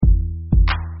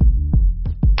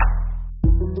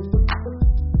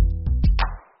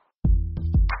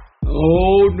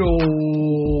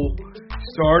no.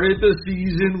 Started the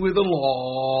season with a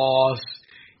loss.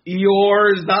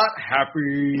 Eeyore is not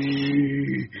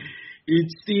happy.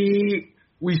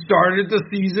 We started the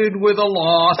season with a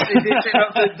loss edition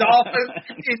of the Dolphins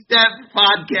In-Depth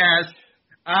Podcast.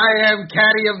 I am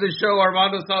caddy of the show,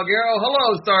 Armando Salguero.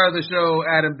 Hello, star of the show,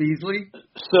 Adam Beasley.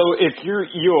 So if you're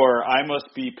Eeyore, I must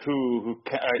be Pooh, who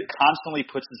constantly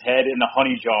puts his head in the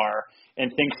honey jar and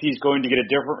thinks he's going to get a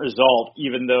different result,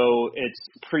 even though it's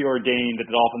preordained that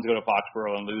the Dolphins go to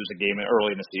Foxborough and lose a game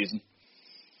early in the season.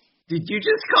 Did you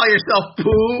just call yourself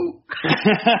Pooh?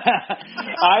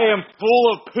 I am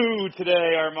full of poo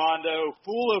today, Armando.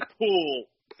 Full of pool.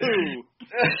 Poo.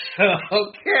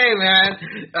 Okay, man.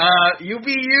 You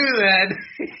be you then.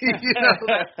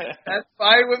 That's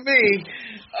fine with me.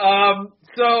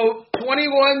 So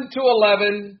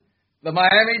 21-11, the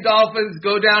Miami Dolphins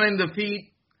go down in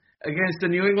defeat against the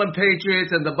New England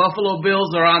Patriots, and the Buffalo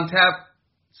Bills are on tap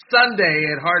Sunday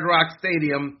at Hard Rock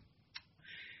Stadium.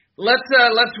 Let's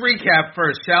recap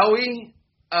first, shall we?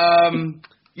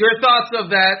 Your thoughts of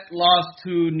that loss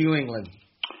to New England?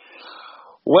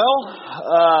 Well,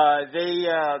 they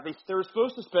were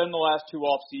supposed to spend the last two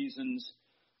off seasons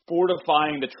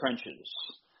fortifying the trenches,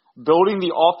 building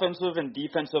the offensive and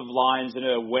defensive lines in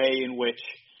a way in which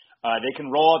they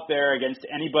can roll out there against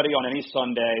anybody on any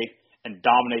Sunday and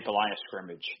dominate the line of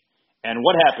scrimmage. And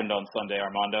what happened on Sunday,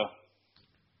 Armando?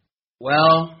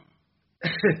 Well,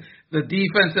 the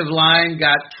defensive line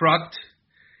got trucked.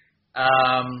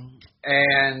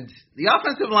 And the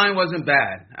offensive line wasn't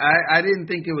bad. I didn't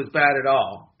think it was bad at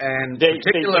all. And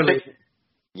particularly...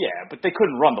 but they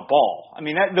couldn't run the ball. I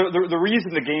mean, the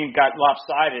reason the game got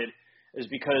lopsided is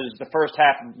because the first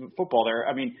half of football there,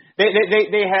 I mean, they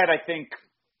had, I think,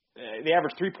 they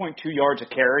averaged 3.2 yards a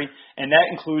carry, and that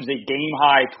includes a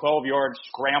game-high 12-yard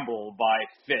scramble by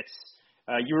Fitz.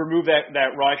 You remove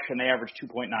that rush, and they average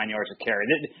 2.9 yards a carry.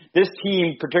 This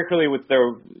team, particularly with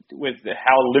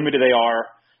how limited they are,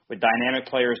 with dynamic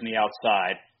players on the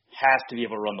outside, has to be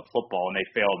able to run the football, and they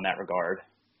failed in that regard.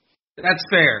 That's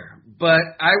fair. But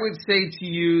I would say to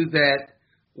you that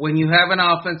when you have an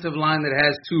offensive line that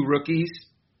has two rookies,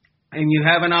 and you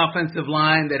have an offensive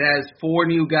line that has four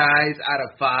new guys out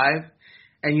of five,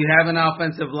 and you have an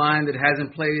offensive line that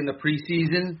hasn't played in the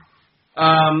preseason,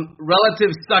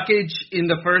 relative suckage in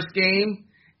the first game,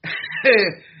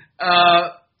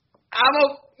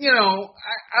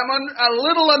 I'm a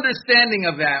little understanding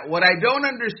of that. What I don't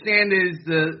understand is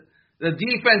the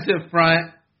defensive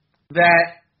front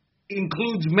that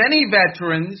includes many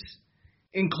veterans,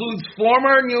 includes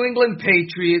former New England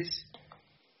Patriots,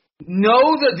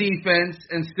 know the defense,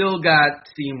 and still got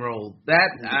steamrolled. That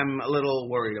I'm a little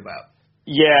worried about.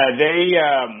 Yeah,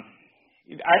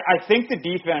 I think the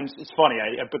defense, it's funny,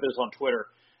 I put this on Twitter.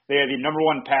 They had the number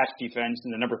one pass defense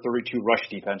and the number 32 rush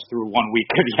defense through 1 week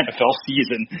of the NFL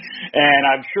season. And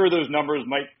I'm sure those numbers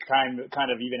might kind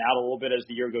of even out a little bit as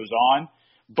the year goes on.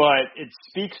 But it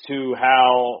speaks to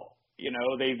how,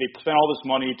 they spent all this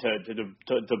money to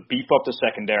beef up the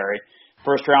secondary.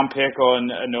 First round pick on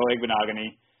Noah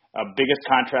Igbinoghene, biggest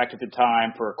contract at the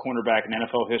time for a cornerback in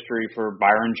NFL history for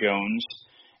Byron Jones.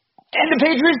 And the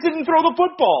Patriots didn't throw the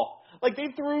football. Like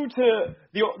they threw to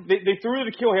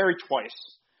N'Keal Harry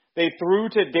twice. They threw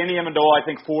to Danny Amendola, I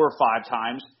think, 4 or 5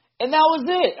 times, and that was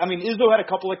it. I mean, Izzo had a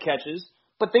couple of catches,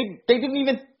 but they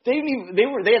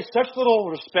had such little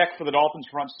respect for the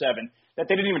Dolphins' front seven that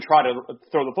they didn't even try to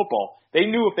throw the football. They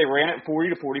knew if they ran it 40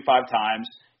 to 45 times,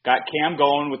 got Cam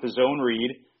going with the zone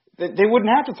read, they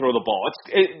wouldn't have to throw the ball.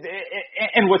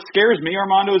 And what scares me,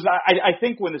 Armando, is I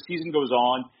think when the season goes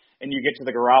on and you get to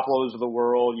the Garoppolos of the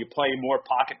world, you play more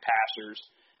pocket passers,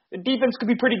 the defense could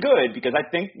be pretty good because I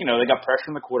think, they got pressure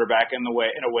on the quarterback in a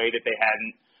way that they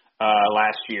hadn't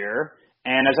last year.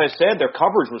 And as I said, their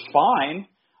coverage was fine.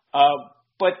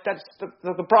 But that's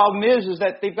the problem is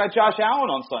that they've got Josh Allen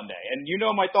on Sunday. And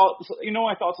my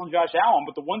thoughts on Josh Allen,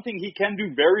 but the one thing he can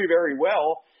do very, very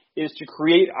well is to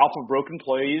create off of broken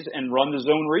plays and run the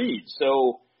zone read.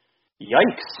 So,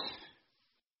 yikes.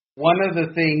 One of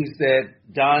the things that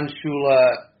Don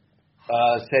Shula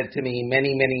said to me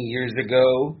many, many years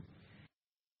ago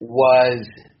was,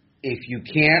 if you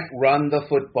can't run the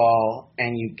football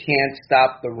and you can't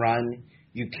stop the run,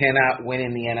 you cannot win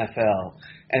in the NFL.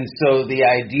 And so the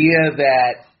idea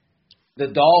that the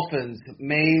Dolphins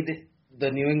made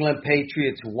the New England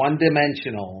Patriots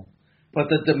one-dimensional, but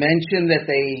the dimension that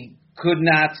they could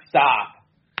not stop,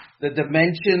 the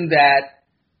dimension that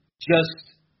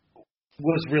just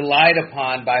was relied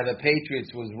upon by the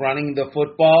Patriots was running the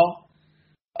football,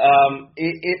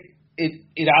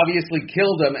 it obviously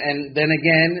killed them. And then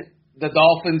again, the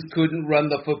Dolphins couldn't run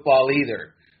the football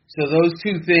either. So those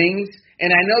two things,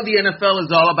 and I know the NFL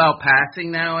is all about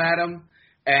passing now, Adam,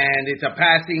 and it's a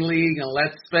passing league, and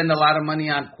let's spend a lot of money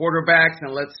on quarterbacks,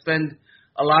 and let's spend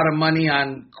a lot of money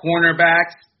on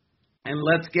cornerbacks, and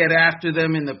let's get after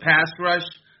them in the pass rush.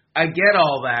 I get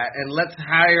all that, and let's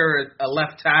hire a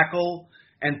left tackle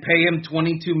and pay him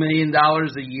 $22 million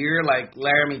a year like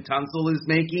Laramie Tunsil is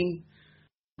making.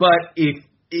 But if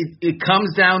it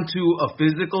comes down to a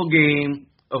physical game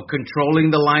of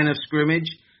controlling the line of scrimmage,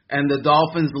 and the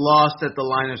Dolphins lost at the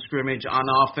line of scrimmage on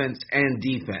offense and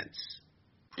defense.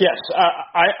 Yes,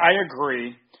 I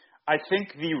agree. I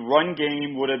think the run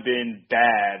game would have been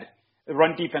bad. The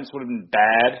run defense would have been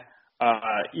bad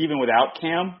even without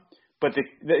Cam. But the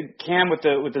Cam with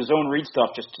the zone read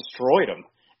stuff just destroyed him.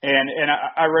 And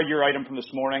I read your item from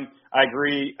this morning. I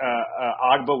agree.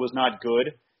 Agba was not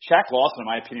good. Shaq Lawson, in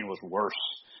my opinion, was worse.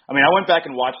 I mean, I went back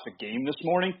and watched the game this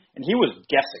morning, and he was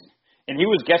guessing. And he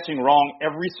was guessing wrong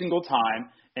every single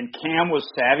time. And Cam was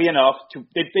savvy enough to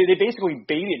 – they basically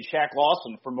baited Shaq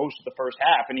Lawson for most of the first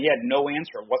half, and he had no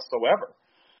answer whatsoever.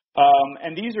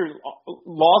 And these are –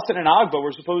 Lawson and Agba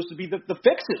were supposed to be the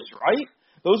fixes, right?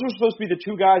 Those were supposed to be the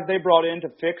two guys they brought in to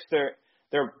fix their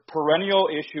perennial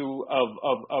issue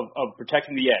of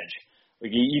protecting the edge.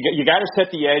 Like you got to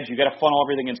set the edge. You got to funnel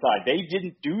everything inside. They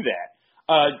didn't do that.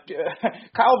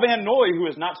 Kyle Van Noy, who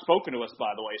has not spoken to us,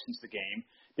 by the way, since the game,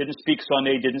 didn't speak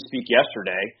Sunday, didn't speak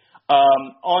yesterday.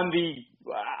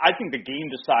 I think the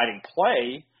game-deciding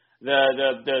play,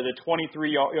 the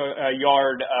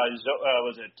 23-yard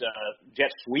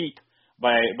jet sweep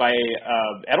by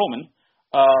Edelman.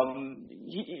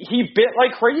 He bit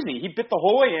like crazy. He bit the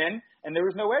whole way in, and there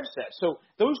was no edge set. So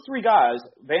those three guys,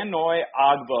 Van Noy,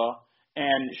 Agba,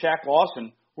 and Shaq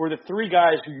Lawson, were the three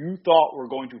guys who you thought were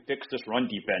going to fix this run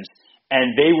defense,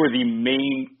 and they were the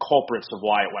main culprits of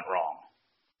why it went wrong.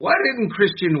 Why didn't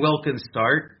Christian Wilkins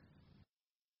start?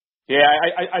 Yeah,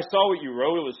 I saw what you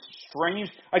wrote. It was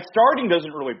strange. Like, starting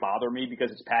doesn't really bother me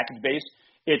because it's package-based.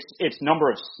 It's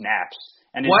number of snaps.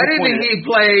 And why didn't he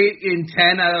play in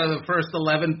 10 out of the first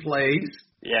 11 plays?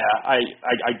 Yeah, I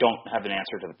don't have an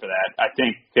answer for that. I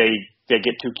think they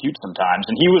get too cute sometimes,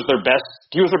 and he was their best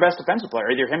defensive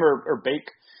player. Either him or Bake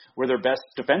were their best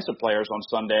defensive players on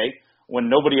Sunday when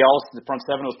nobody else in the front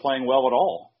seven was playing well at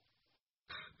all.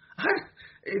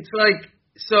 It's like,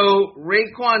 so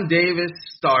Raekwon Davis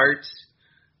starts,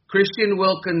 Christian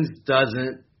Wilkins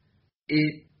doesn't.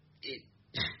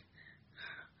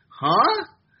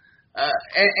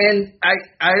 And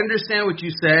I understand what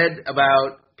you said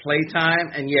about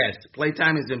playtime, and yes,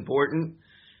 playtime is important.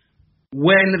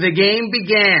 When the game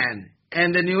began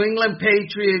and the New England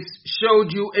Patriots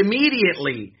showed you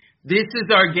immediately, this is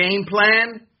our game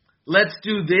plan, let's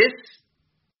do this,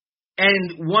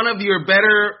 and one of your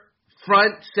better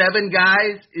front seven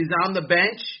guys is on the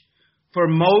bench for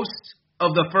most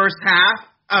of the first half,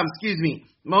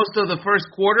 most of the first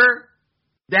quarter,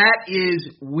 that is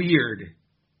weird.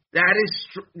 That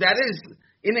is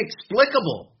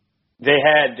inexplicable. They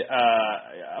had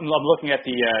I'm looking at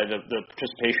the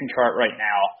participation chart right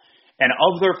now, and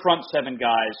of their front seven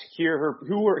guys, here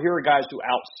are guys who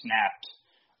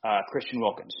out-snapped Christian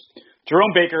Wilkins.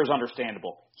 Jerome Baker is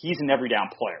understandable. He's an every down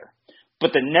player.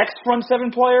 But the next front seven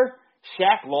player,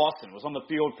 Shaq Lawson, was on the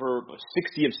field for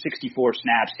 60 of 64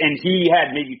 snaps, and he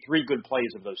had maybe 3 good plays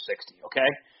of those 60, okay?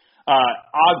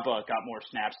 Agba got more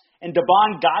snaps, and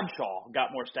Devon Godshaw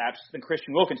got more snaps than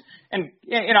Christian Wilkins. And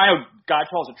I know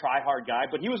Godshaw's a try-hard guy,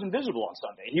 but he was invisible on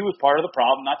Sunday. He was part of the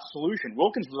problem, not the solution.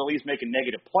 Wilkins was at least making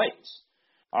negative plays.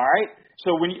 All right?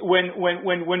 So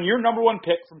when your number one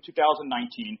pick from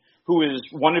 2019, who is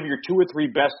one of your 2 or 3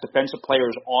 best defensive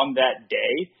players on that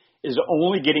day, is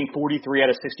only getting 43 out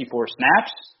of 64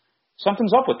 snaps,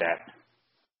 something's up with that.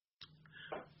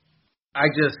 I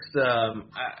just,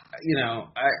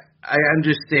 I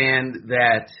understand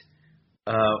that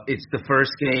it's the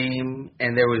first game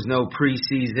and there was no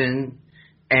preseason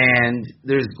and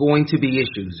there's going to be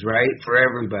issues, right, for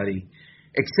everybody.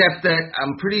 Except that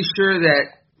I'm pretty sure that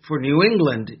for New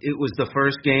England, it was the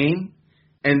first game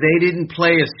and they didn't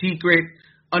play a secret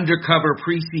undercover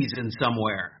preseason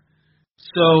somewhere.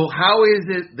 So how is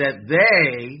it that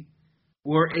they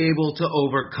were able to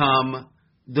overcome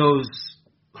those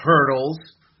hurdles,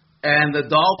 and the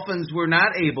Dolphins were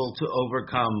not able to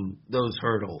overcome those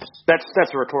hurdles? That's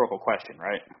a rhetorical question,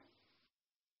 right?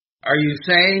 Are you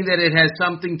saying that it has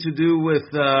something to do with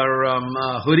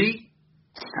Hoodie?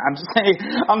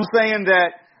 I'm saying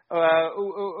that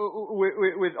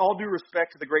with all due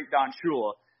respect to the great Don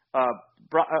Shula,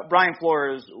 Brian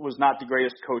Flores was not the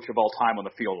greatest coach of all time on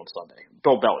the field on Sunday.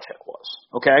 Bill Belichick was. was.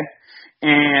 Okay,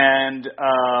 and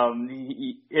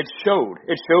it showed.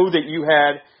 It showed that you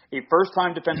had a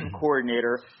first-time defensive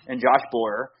coordinator in Josh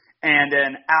Boyer, and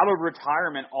an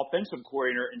out-of-retirement offensive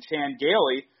coordinator in Chan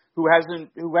Gailey, who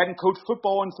hadn't coached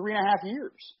football in 3.5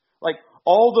 years. Like,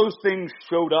 all those things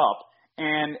showed up,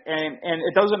 and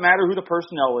it doesn't matter who the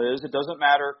personnel is. It doesn't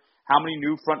matter how many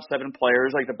new front seven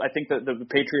players. Like, I think the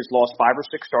Patriots lost 5 or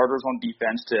 6 starters on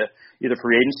defense to either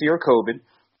free agency or COVID.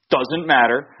 Doesn't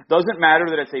matter. Doesn't matter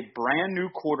that it's a brand new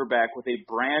quarterback with a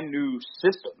brand new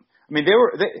system. I mean,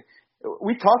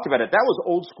 we talked about it. That was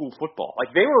old school football.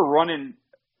 Like, they were running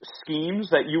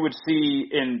schemes that you would see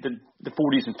in the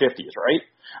 40s and 50s, right?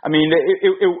 I mean,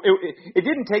 it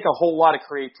didn't take a whole lot of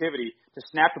creativity to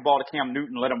snap the ball to Cam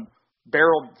Newton, let him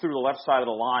barrel through the left side of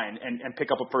the line and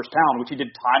pick up a first down, which he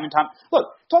did time and time.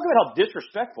 Look, talk about how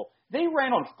disrespectful. They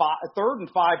ran on 3rd and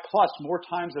 5 plus more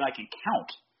times than I can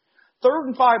count. 3rd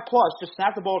and 5 plus, just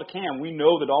snap the ball to Cam. We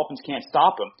know the Dolphins can't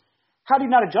stop him. How do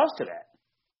you not adjust to that?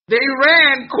 They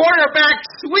ran quarterback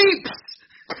sweeps.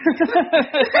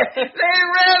 They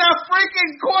ran a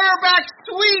freaking quarterback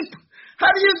sweep.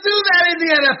 How do you do that in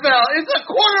the NFL? It's a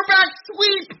quarterback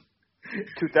sweep.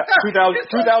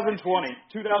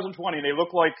 2020, they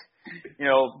look like,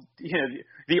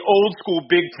 the old school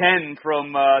Big Ten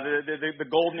from the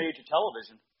golden age of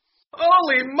television.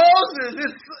 Holy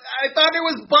Moses! I thought it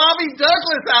was Bobby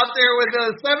Douglas out there with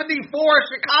the '74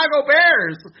 Chicago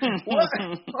Bears. What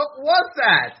was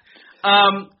that?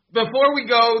 Before we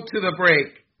go to the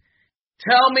break,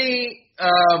 tell me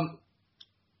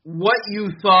what you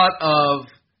thought of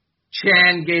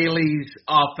Chan Gailey's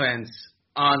offense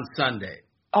on Sunday.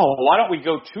 Oh, why don't we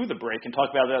go to the break and talk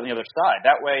about that on the other side?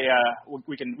 That way,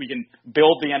 we can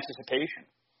build the anticipation.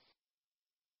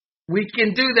 We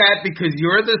can do that because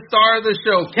you're the star of the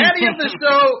show. Caddy of the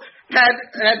show had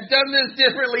done this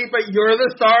differently, but you're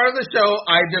the star of the show.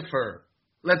 I defer.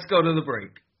 Let's go to the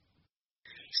break.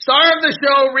 Star of the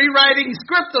show, rewriting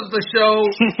script of the show,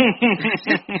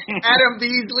 Adam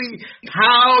Beasley.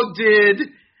 How did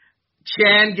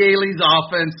Chan Gailey's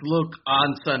offense look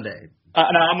on Sunday?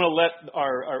 Now I'm going to let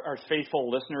our faithful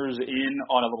listeners in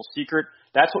on a little secret.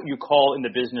 That's what you call in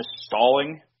the business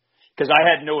stalling, because I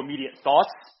had no immediate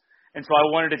thoughts. And so I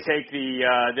wanted to take the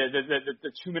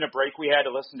 2-minute break we had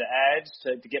to listen to ads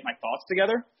to get my thoughts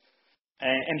together.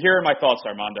 And here are my thoughts,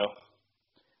 Armando.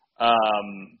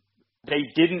 They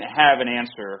didn't have an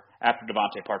answer after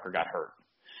Devontae Parker got hurt.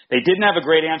 They didn't have a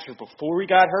great answer before he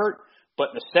got hurt, but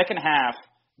in the second half,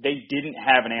 they didn't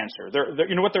have an answer.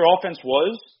 You know what their offense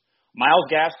was? Myles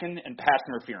Gaskin and pass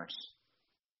interference.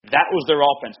 That was their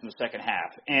offense in the second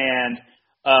half. And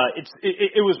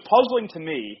it was puzzling to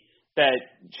me that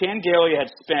Chan Gailey had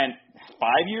spent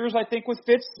 5 years, I think, with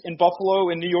Fitz in Buffalo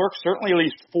and New York, certainly at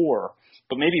least 4,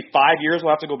 but maybe 5 years.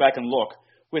 We'll have to go back and look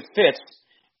with Fitz.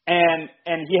 And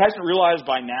he hasn't realized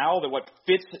by now that what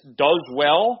Fitz does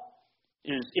well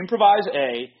is improvise,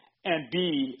 A, and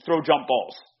B, throw jump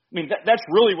balls. I mean, that's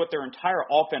really what their entire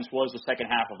offense was the second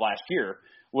half of last year,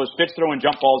 was Fitz throwing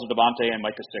jump balls at Devontae and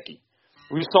Mike Gesicki.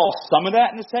 We saw some of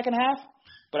that in the second half,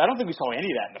 but I don't think we saw any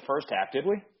of that in the first half, did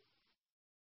we?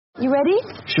 You ready?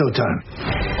 Showtime.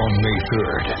 On May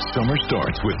 3rd, summer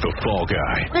starts with The Fall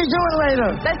Guy. Let's do it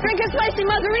later. Let's drink a spicy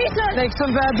margarita. Make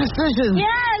some bad decisions.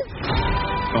 Yes.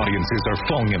 Audiences are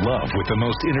falling in love with the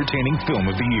most entertaining film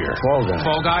of the year. Fall Guy.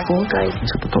 Fall Guy? Fall Guy.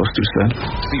 That's what the poster said.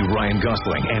 See Ryan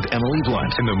Gosling and Emily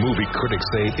Blunt in the movie critics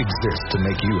say exists to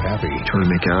make you happy. Do you want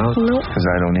to make it out? No. Because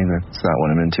I don't either. It's not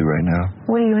what I'm into right now.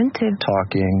 What are you into?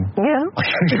 Talking. Yeah.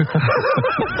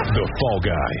 The Fall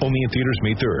Guy. Only in theaters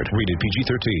May 3rd. Rated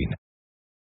PG-13.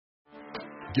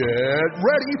 Get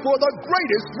ready for the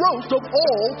greatest roast of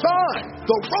all time.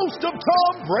 The Roast of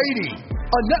Tom Brady.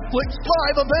 A Netflix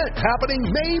live event happening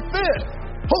May 5th.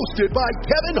 Hosted by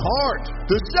Kevin Hart.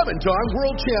 The 7-time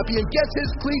world champion gets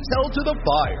his cleats held to the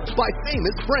fire by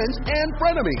famous friends and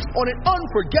frenemies on an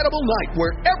unforgettable night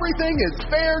where everything is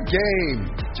fair game.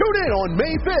 Tune in on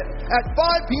May 5th at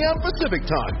 5 p.m. Pacific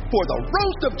time for the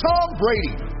Roast of Tom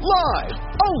Brady. Live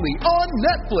only on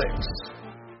Netflix.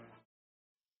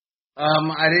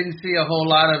 I didn't see a whole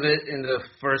lot of it in the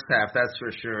first half, that's for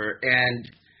sure. And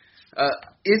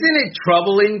isn't it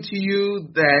troubling to you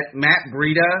that Matt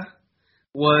Breida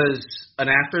was an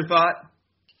afterthought?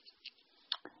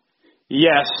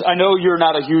 Yes, I know you're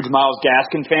not a huge Myles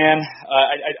Gaskin fan.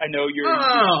 I know you're. No,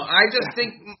 I just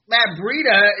think Matt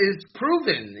Breida is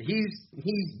proven. He's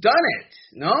done it.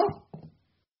 No.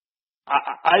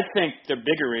 I think the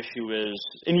bigger issue is,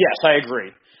 and yes, I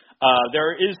agree.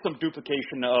 There is some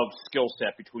duplication of skill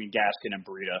set between Gaskin and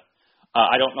Breida.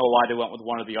 I don't know why they went with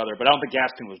one or the other, but I don't think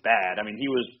Gaskin was bad. I mean, he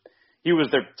he was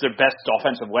their best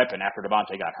offensive weapon after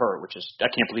Devontae got hurt, which is, I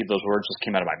can't believe those words just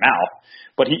came out of my mouth.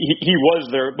 But he was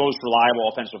their most reliable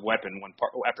offensive weapon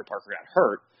after Parker got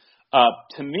hurt.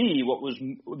 To me, what was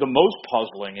the most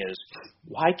puzzling is,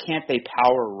 why can't they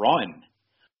power run?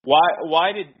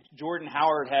 Why did Jordan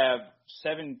Howard have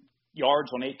 7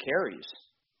 yards on 8 carries?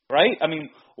 Right? I mean,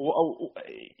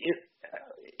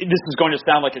 this is going to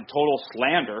sound like a total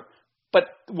slander, but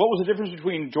what was the difference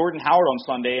between Jordan Howard on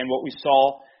Sunday and what we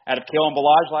saw out of Kalen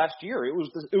Ballage last year? It was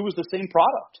the same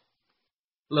product.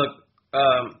 Look,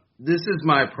 this is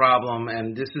my problem,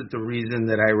 and this is the reason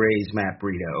that I raised Matt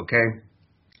Breida, okay?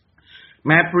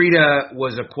 Matt Breida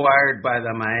was acquired by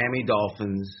the Miami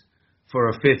Dolphins for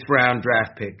a 5th-round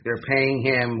draft pick. They're paying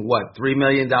him, what, $3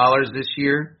 million this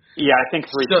year? Yeah, I think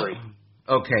 3.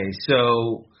 Okay,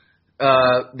 so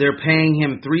they're paying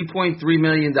him $3.3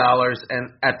 million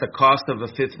and at the cost of a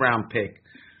 5th-round pick.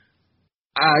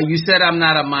 You said I'm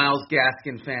not a Myles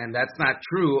Gaskin fan. That's not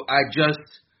true. I just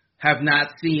have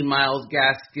not seen Myles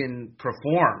Gaskin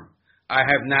perform. I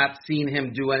have not seen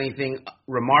him do anything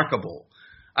remarkable.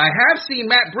 I have seen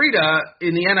Matt Breida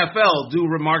in the NFL do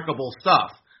remarkable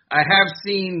stuff. I have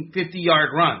seen 50-yard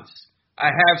runs. I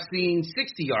have seen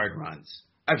 60-yard runs.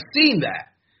 I've seen that.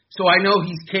 So I know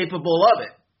he's capable of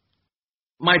it.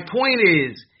 My point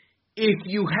is, if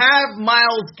you have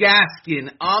Myles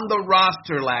Gaskin on the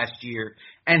roster last year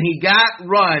and he got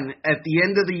run at the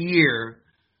end of the year,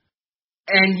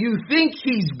 and you think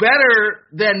he's better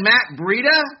than Matt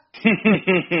Breida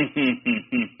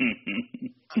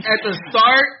at the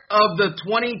start of the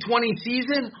 2020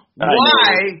 season,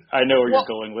 I know where you're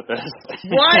going with this.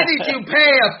 Why did you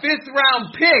pay a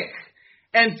 5th-round pick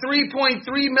and $3.3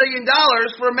 million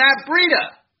for Matt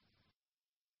Breida?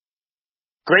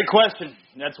 Great question.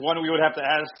 That's one we would have to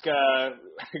ask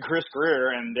Chris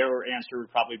Greer, and their answer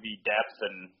would probably be depth.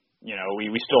 And, you know,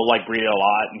 we still like Breida a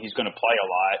lot, and he's going to play a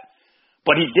lot.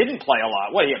 But he didn't play a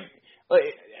lot.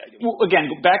 Again,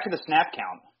 back to the snap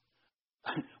count.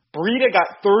 Breida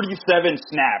got 37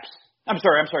 snaps. I'm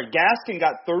sorry. Gaskin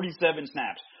got 37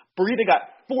 snaps. Breida got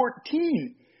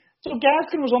 14. So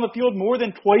Gaskin was on the field more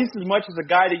than twice as much as the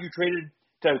guy that you traded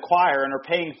to acquire and are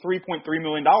paying $3.3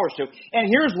 million to. And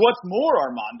here's what's more,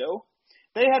 Armando.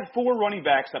 They had 4 running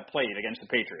backs that played against the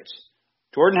Patriots.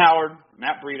 Jordan Howard,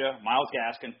 Matt Breida, Myles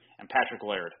Gaskin, and Patrick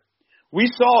Laird. We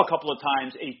saw a couple of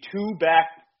times a 2-back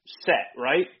set,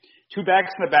 right? 2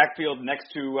 backs in the backfield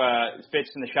next to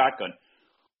Fitz in the shotgun.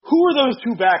 Who are those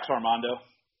 2 backs, Armando?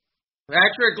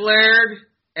 Patrick Laird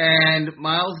and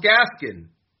Myles Gaskin.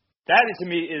 That, to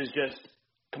me, is just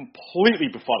completely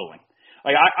befuddling.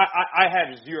 Like, I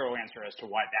have zero answer as to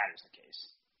why that is the case.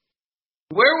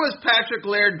 Where was Patrick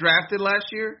Laird drafted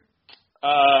last year?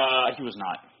 He was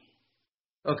not.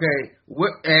 Okay.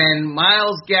 And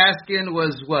Myles Gaskin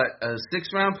was what, a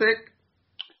 6th-round pick?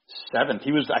 7th.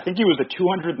 I think he was the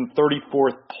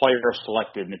 234th player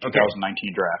selected in the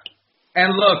 2019 draft.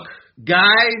 And look,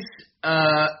 guys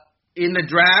in the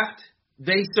draft,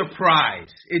 they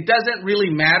surprise. It doesn't really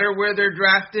matter where they're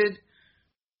drafted.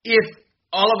 If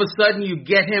all of a sudden you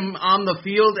get him on the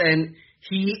field and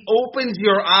he opens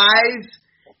your eyes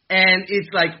and it's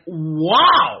like,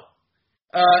 wow.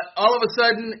 All of a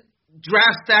sudden,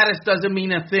 draft status doesn't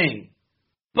mean a thing.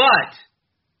 But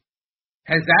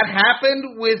has that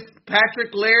happened with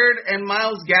Patrick Laird and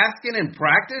Myles Gaskin in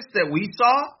practice that we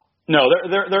saw? No,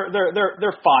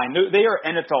 they're fine. They are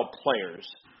NFL players.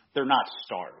 They're not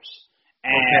stars.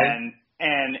 And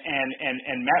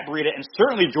Matt Breida and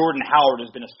certainly Jordan Howard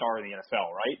has been a star in the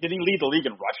NFL, right? Did he lead the league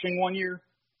in rushing one year?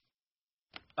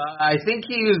 I think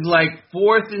he was like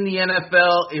 4th in the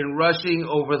NFL in rushing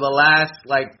over the last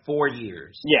 4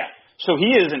 years. Yeah, so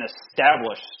he is an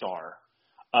established star,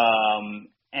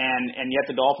 and yet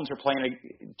the Dolphins are playing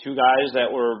 2 guys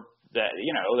that were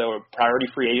priority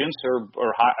free agents or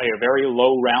very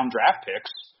low round draft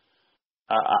picks.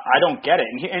 I don't get it.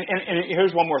 And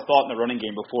here's one more thought in the running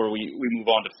game before we move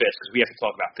on to Fitz, because we have to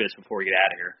talk about Fitz before we get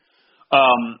out of here.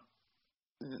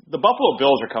 The Buffalo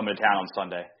Bills are coming to town on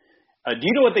Sunday. Do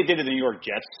you know what they did to the New York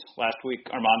Jets last week,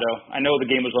 Armando? I know the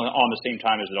game was on the same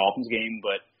time as the Dolphins game,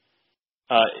 but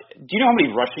do you know how many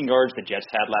rushing yards the Jets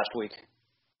had last week?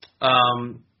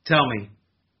 Tell me.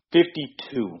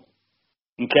 52.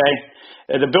 Okay?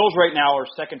 The Bills right now are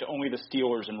second to only the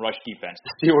Steelers in rush defense.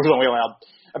 The Steelers only allowed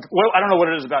 – well, I don't know what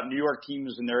it is about New York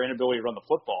teams and their inability to run the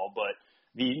football, but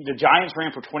the Giants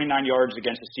ran for 29 yards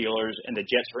against the Steelers, and the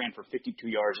Jets ran for 52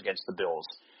 yards against the Bills.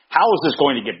 How is this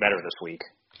going to get better this week?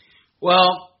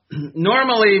 Well,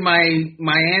 normally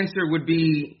my answer would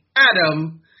be,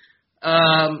 Adam,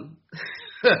 the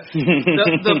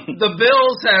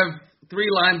Bills have three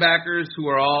linebackers who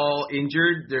are all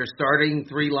injured. They're starting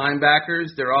three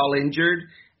linebackers. They're all injured.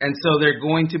 And so they're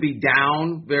going to be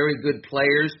down very good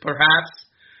players, perhaps.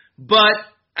 But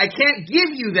I can't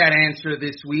give you that answer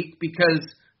this week because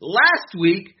last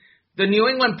week, the New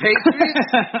England Patriots,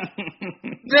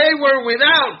 they were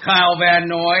without Kyle Van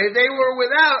Noy. They were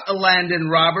without Landon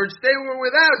Roberts. They were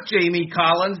without Jamie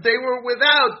Collins. They were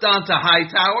without Donta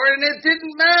Hightower, and it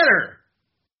didn't matter.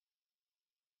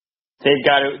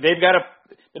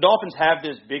 The Dolphins have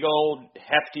this big old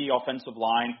hefty offensive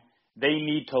line. They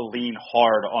need to lean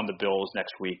hard on the Bills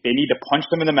next week. They need to punch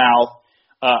them in the mouth.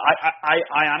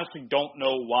 I honestly don't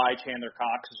know why Chandler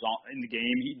Cox is in the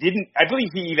game. I believe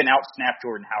he even outsnapped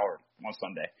Jordan Howard on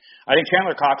Sunday. I think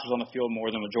Chandler Cox was on the field more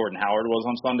than what Jordan Howard was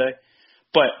on Sunday.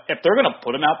 But if they're going to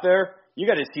put him out there, you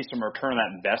got to see some return on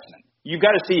that investment. You've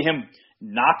got to see him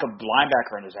knock a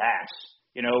linebacker on his ass.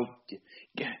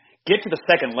 Get to the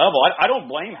second level. I don't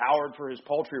blame Howard for his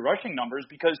paltry rushing numbers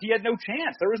because he had no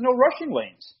chance. There was no rushing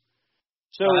lanes.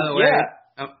 So, by the way,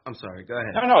 I'm sorry. Go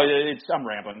ahead. No, I'm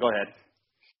rambling. Go ahead.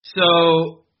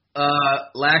 So,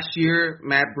 last year,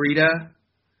 Matt Breida,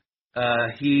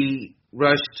 he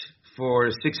rushed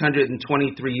for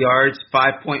 623 yards,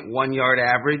 5.1 yard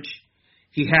average.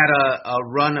 He had a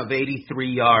run of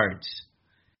 83 yards.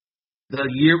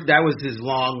 That was his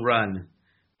long run.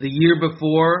 The year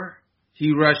before,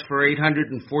 he rushed for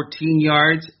 814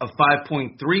 yards, a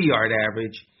 5.3 yard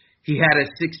average. He had a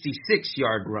 66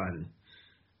 yard run.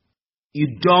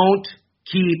 You don't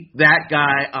keep that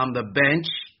guy on the bench.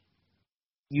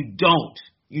 You don't.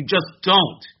 You just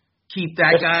don't keep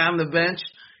that guy on the bench,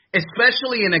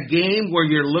 especially in a game where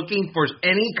you're looking for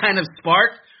any kind of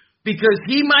spark, because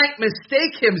he might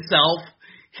mistake himself.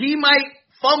 He might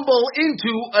fumble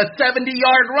into a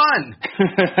 70-yard run.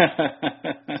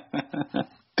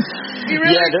 He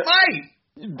really might.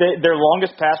 Their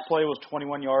longest pass play was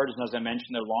 21 yards, and as I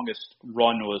mentioned, their longest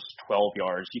run was 12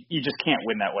 yards. You just can't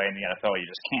win that way in the NFL. You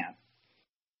just can't.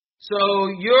 So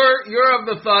you're of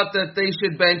the thought that they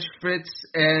should bench Fitz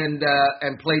and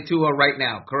play Tua right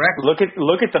now, correct? Look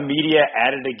at the media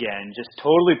at it again, just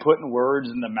totally putting words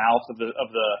in the mouth of the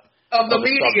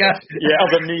media. Yeah, of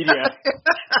the media.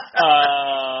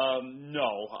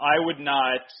 No, I would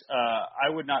not.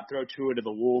 I would not throw Tua to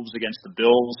the wolves against the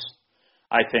Bills.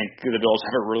 I think the Bills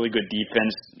have a really good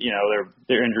defense.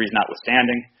 Their injuries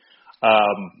notwithstanding.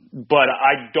 But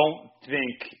I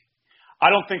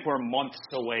don't think we're months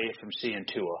away from seeing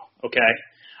Tua. Okay,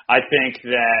 I think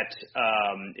that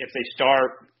if they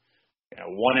start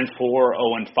 1-4,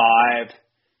 0-5.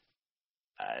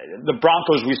 The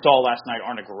Broncos we saw last night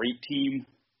aren't a great team.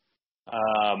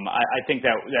 I think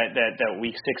that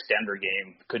Week 6 Denver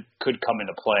game could come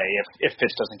into play if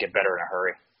Fitz doesn't get better in a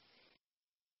hurry.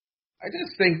 I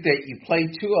just think that you play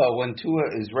Tua when Tua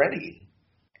is ready,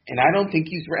 and I don't think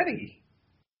he's ready.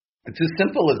 It's as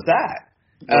simple as that.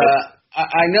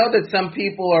 I know that some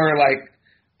people are like,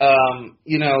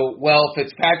 well,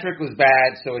 Fitzpatrick was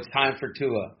bad, so it's time for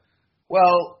Tua.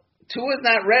 Well, Tua's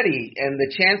not ready, and the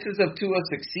chances of Tua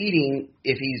succeeding,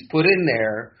 if he's put in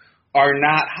there, are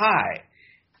not high.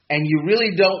 And you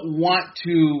really don't want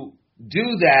to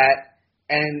do that.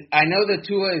 And I know that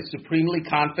Tua is supremely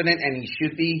confident, and he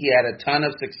should be. He had a ton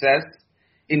of success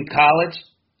in college.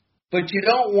 But you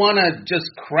don't want to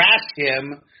just crash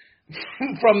him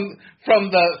from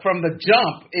the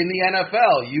jump in the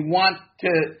NFL. You want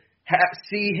to have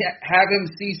him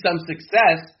see some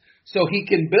success so he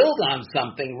can build on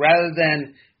something rather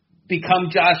than become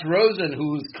Josh Rosen,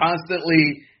 who's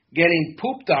constantly getting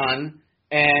pooped on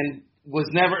and was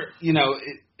never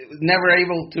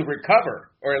able to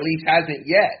recover, or at least hasn't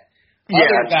yet.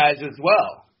 Other guys as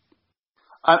well.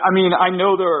 I mean, I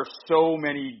know there are so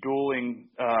many dueling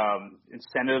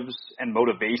incentives and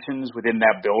motivations within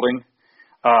that building.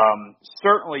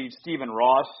 Certainly, Stephen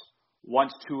Ross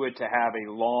wants Tua to have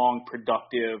a long,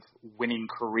 productive, winning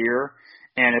career.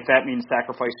 And if that means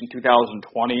sacrificing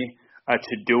 2020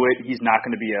 to do it, he's not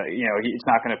going to be it's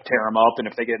not going to tear him up. And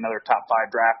if they get another top 5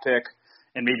 draft pick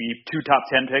and maybe 2 top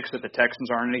 10 picks if the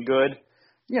Texans aren't any good,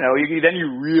 then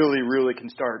you really, really can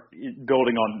start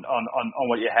building on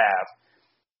what you have.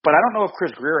 But I don't know if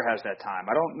Chris Grier has that time.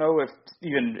 I don't know if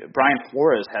even Brian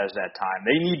Flores has that time.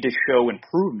 They need to show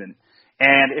improvement.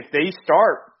 And if they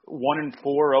start 1-4,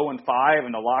 0-5,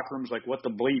 and the locker room's like, what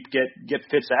the bleep, get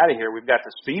Fitz out of here. We've got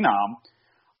this phenom.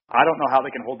 I don't know how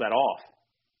they can hold that off.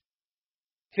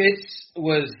 Fitz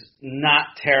was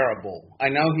not terrible. I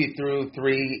know he threw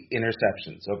 3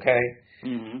 interceptions, okay?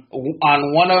 Mm-hmm.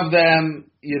 On one of them,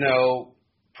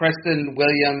 Preston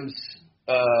Williams,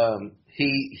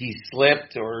 he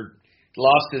slipped or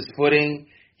lost his footing.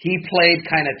 He played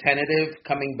kind of tentative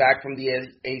coming back from the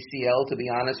ACL, to be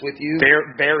honest with you.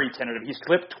 Very tentative. He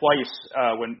slipped twice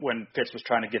when Fitz was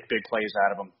trying to get big plays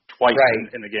out of him. Twice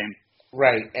in the game.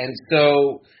 Right. And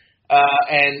so,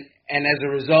 and as a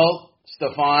result,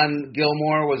 Stephon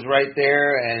Gilmore was right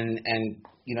there and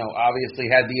obviously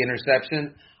had the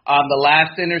interception. On the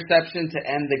last interception to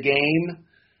end the game,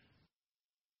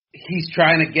 he's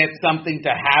trying to get something to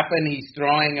happen. He's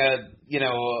throwing a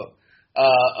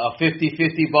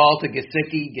 50-50 ball to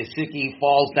Gesicki. Gesicki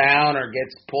falls down or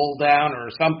gets pulled down or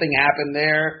something happened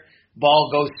there. Ball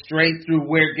goes straight through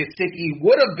where Gesicki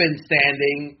would have been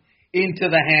standing into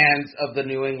the hands of the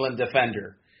New England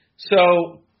defender.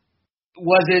 So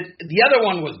the other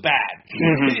one was bad.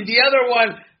 Mm-hmm. The other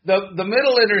one, the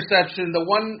middle interception,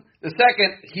 the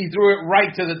second, he threw it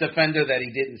right to the defender that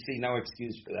he didn't see. No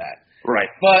excuse for that. Right.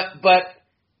 But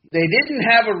they didn't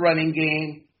have a running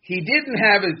game. He didn't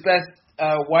have his best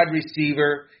wide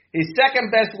receiver. His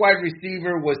second best wide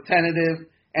receiver was tentative,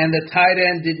 and the tight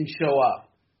end didn't show up.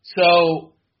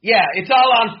 So, yeah, it's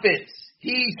all on Fitz.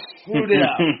 He screwed it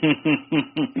up.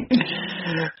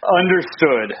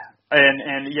 Understood.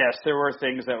 And yes, there were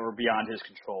things that were beyond his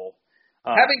control.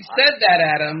 Having said that,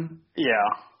 Adam,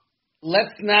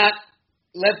 let's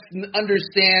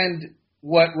understand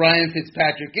what Ryan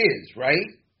Fitzpatrick is, right?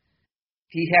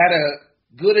 He had a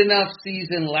good enough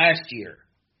season last year,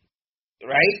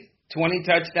 right? 20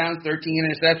 touchdowns, 13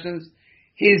 interceptions.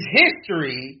 His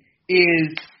history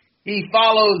is he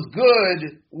follows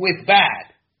good with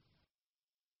bad.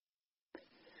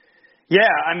 Yeah,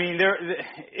 I mean,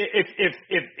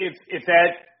 if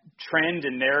that trend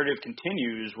and narrative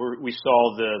continues, we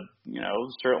saw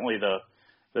certainly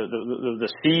the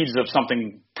seeds of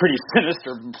something pretty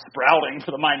sinister sprouting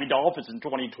for the Miami Dolphins in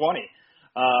 2020.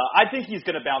 I think he's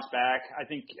going to bounce back. I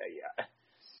think,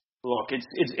 look,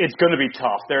 it's going to be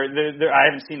tough. I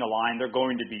haven't seen the line. They're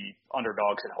going to be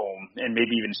underdogs at home, and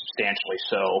maybe even substantially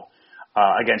so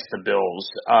against the Bills.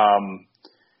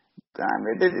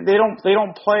 They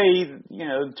don't play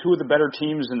two of the better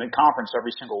teams in the conference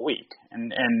every single week,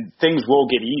 and things will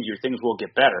get easier, things will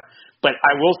get better. But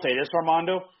I will say this,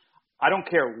 Armando, I don't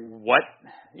care what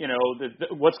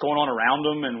what's going on around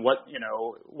him and what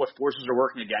forces are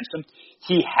working against him.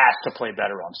 He has to play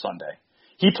better on Sunday.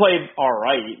 He played all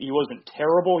right. He wasn't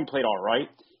terrible. He played all right.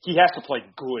 He has to play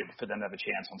good for them to have a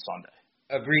chance on Sunday.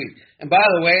 Agreed. And by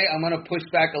the way, I'm going to push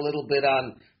back a little bit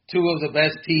on two of the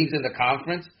best teams in the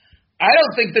conference. I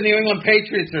don't think the New England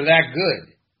Patriots are that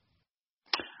good.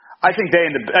 I think they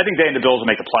and the Bills will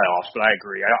make the playoffs, but I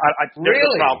agree.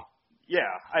 Really?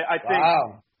 I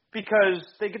think because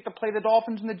they get to play the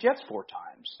Dolphins and the Jets 4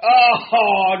 times.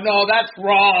 Oh no, that's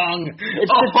wrong.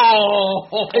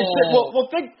 Well,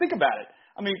 think about it.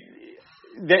 I mean,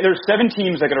 there's 7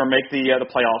 teams that are going to make the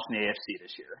playoffs in the AFC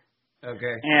this year.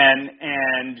 Okay.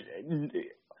 And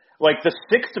like the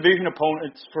 6 division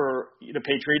opponents for the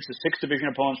Patriots, the 6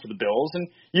 division opponents for the Bills, and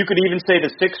you could even say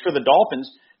the 6 for the Dolphins.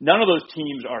 None of those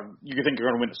teams you think are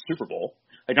going to win the Super Bowl.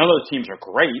 Like none of those teams are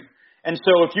great. And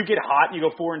so if you get hot and you go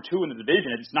 4-2 in the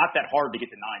division, it's not that hard to get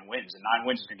to 9 wins, and 9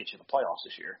 wins is going to get you the playoffs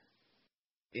this year.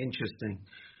 Interesting.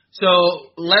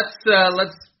 So let's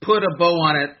put a bow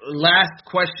on it. Last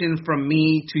question from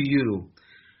me to you.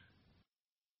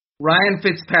 Ryan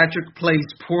Fitzpatrick plays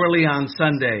poorly on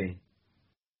Sunday.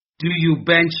 Do you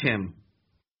bench him?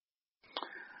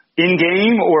 In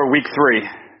game or week 3?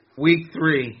 Week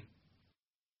 3.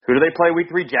 Who do they play week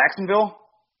 3? Jacksonville?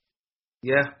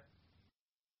 Yeah.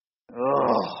 Ugh.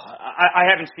 I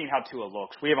haven't seen how Tua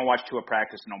looks. We haven't watched Tua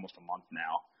practice in almost a month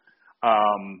now.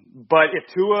 But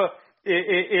if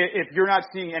you're not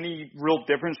seeing any real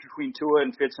difference between Tua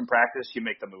and Fitz in practice, you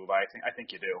make the move. I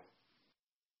think you do.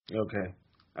 Okay.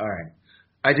 All right.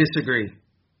 I disagree.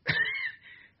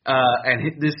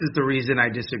 And this is the reason I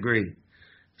disagree.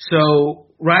 So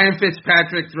Ryan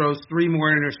Fitzpatrick throws 3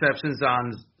 more interceptions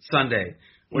on Sunday.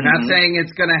 We're not saying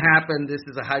it's going to happen. This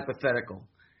is a hypothetical.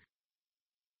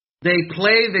 They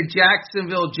play the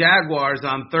Jacksonville Jaguars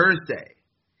on Thursday.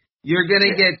 You're going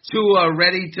to get Tua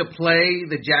ready to play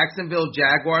the Jacksonville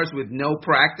Jaguars with no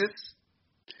practice?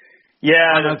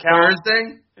 Yeah. On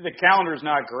Thursday? The calendar's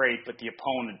not great, but the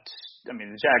opponents, the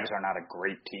Jags are not a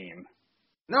great team.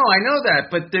 No, I know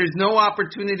that, but there's no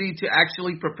opportunity to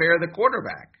actually prepare the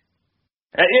quarterback.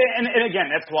 And again,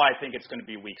 that's why I think it's going to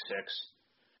be week 6.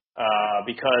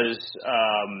 Because,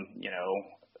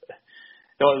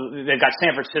 they've got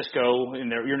San Francisco, and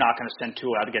you're not going to send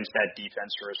Tua out against that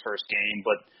defense for his first game.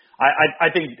 But I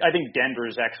think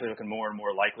Denver is actually looking more and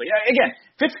more likely. Again,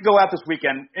 Fitz could go out this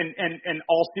weekend in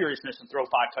all seriousness and throw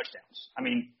 5 touchdowns. I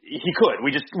mean, he could.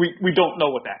 We don't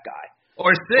know what that guy.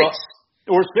 Or 6.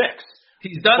 Or 6.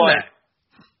 He's done that.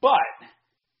 But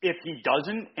if he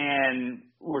doesn't, and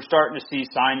we're starting to see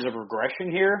signs of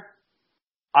regression here,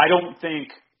 I don't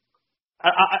think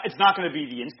it's not going to be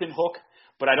the instant hook,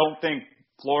 but I don't think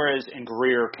Flores and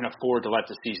Greer can afford to let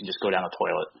the season just go down the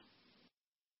toilet.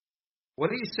 What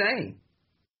are you saying?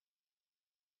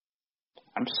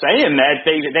 I'm saying that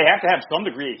they have to have some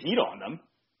degree of heat on them.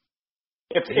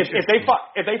 If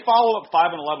they follow up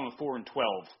 5-11 with 4-12,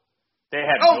 they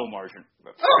have no margin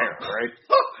of error, right?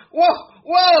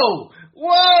 Whoa!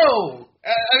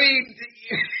 I mean,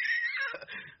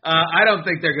 I don't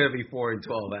think they're going to be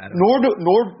 4-12, Adam.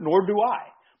 Nor do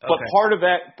I. But Okay. part of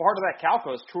that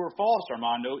calculus, true or false,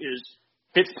 Armando, is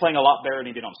Fitz playing a lot better than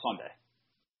he did on Sunday.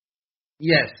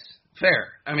 Yes,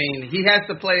 fair. I mean, he has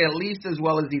to play at least as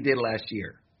well as he did last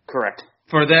year. Correct.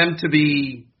 For them to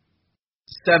be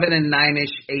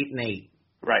 7-9-ish, 8-8.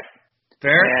 Right.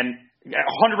 Fair? And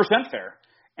 100% fair.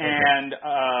 And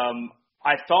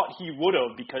I thought he would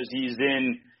have because he's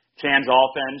in Chan's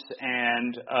offense,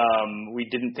 and we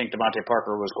didn't think Devontae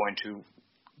Parker was going to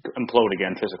implode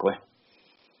again physically.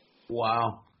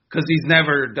 Wow. Because he's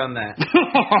never done that.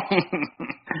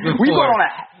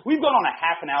 We've gone on a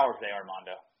half an hour today,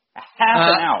 Armando. A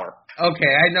half an hour.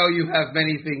 Okay, I know you have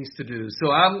many things to do,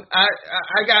 so I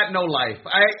got no life.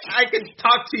 I can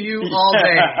talk to you all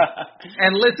day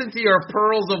and listen to your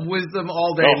pearls of wisdom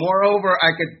all day. Moreover,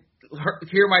 I could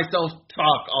hear myself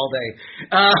talk all day.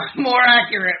 More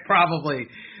accurate, probably.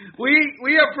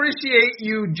 We appreciate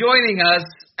you joining us,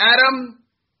 Adam.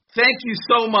 Thank you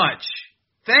so much.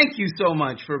 Thank you so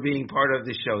much for being part of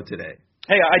the show today.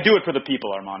 Hey, I do it for the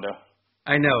people, Armando.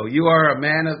 I know. You are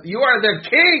you are the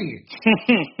king!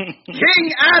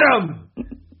 King Adam!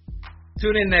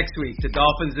 Tune in next week to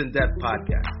Dolphins in Depth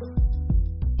podcast.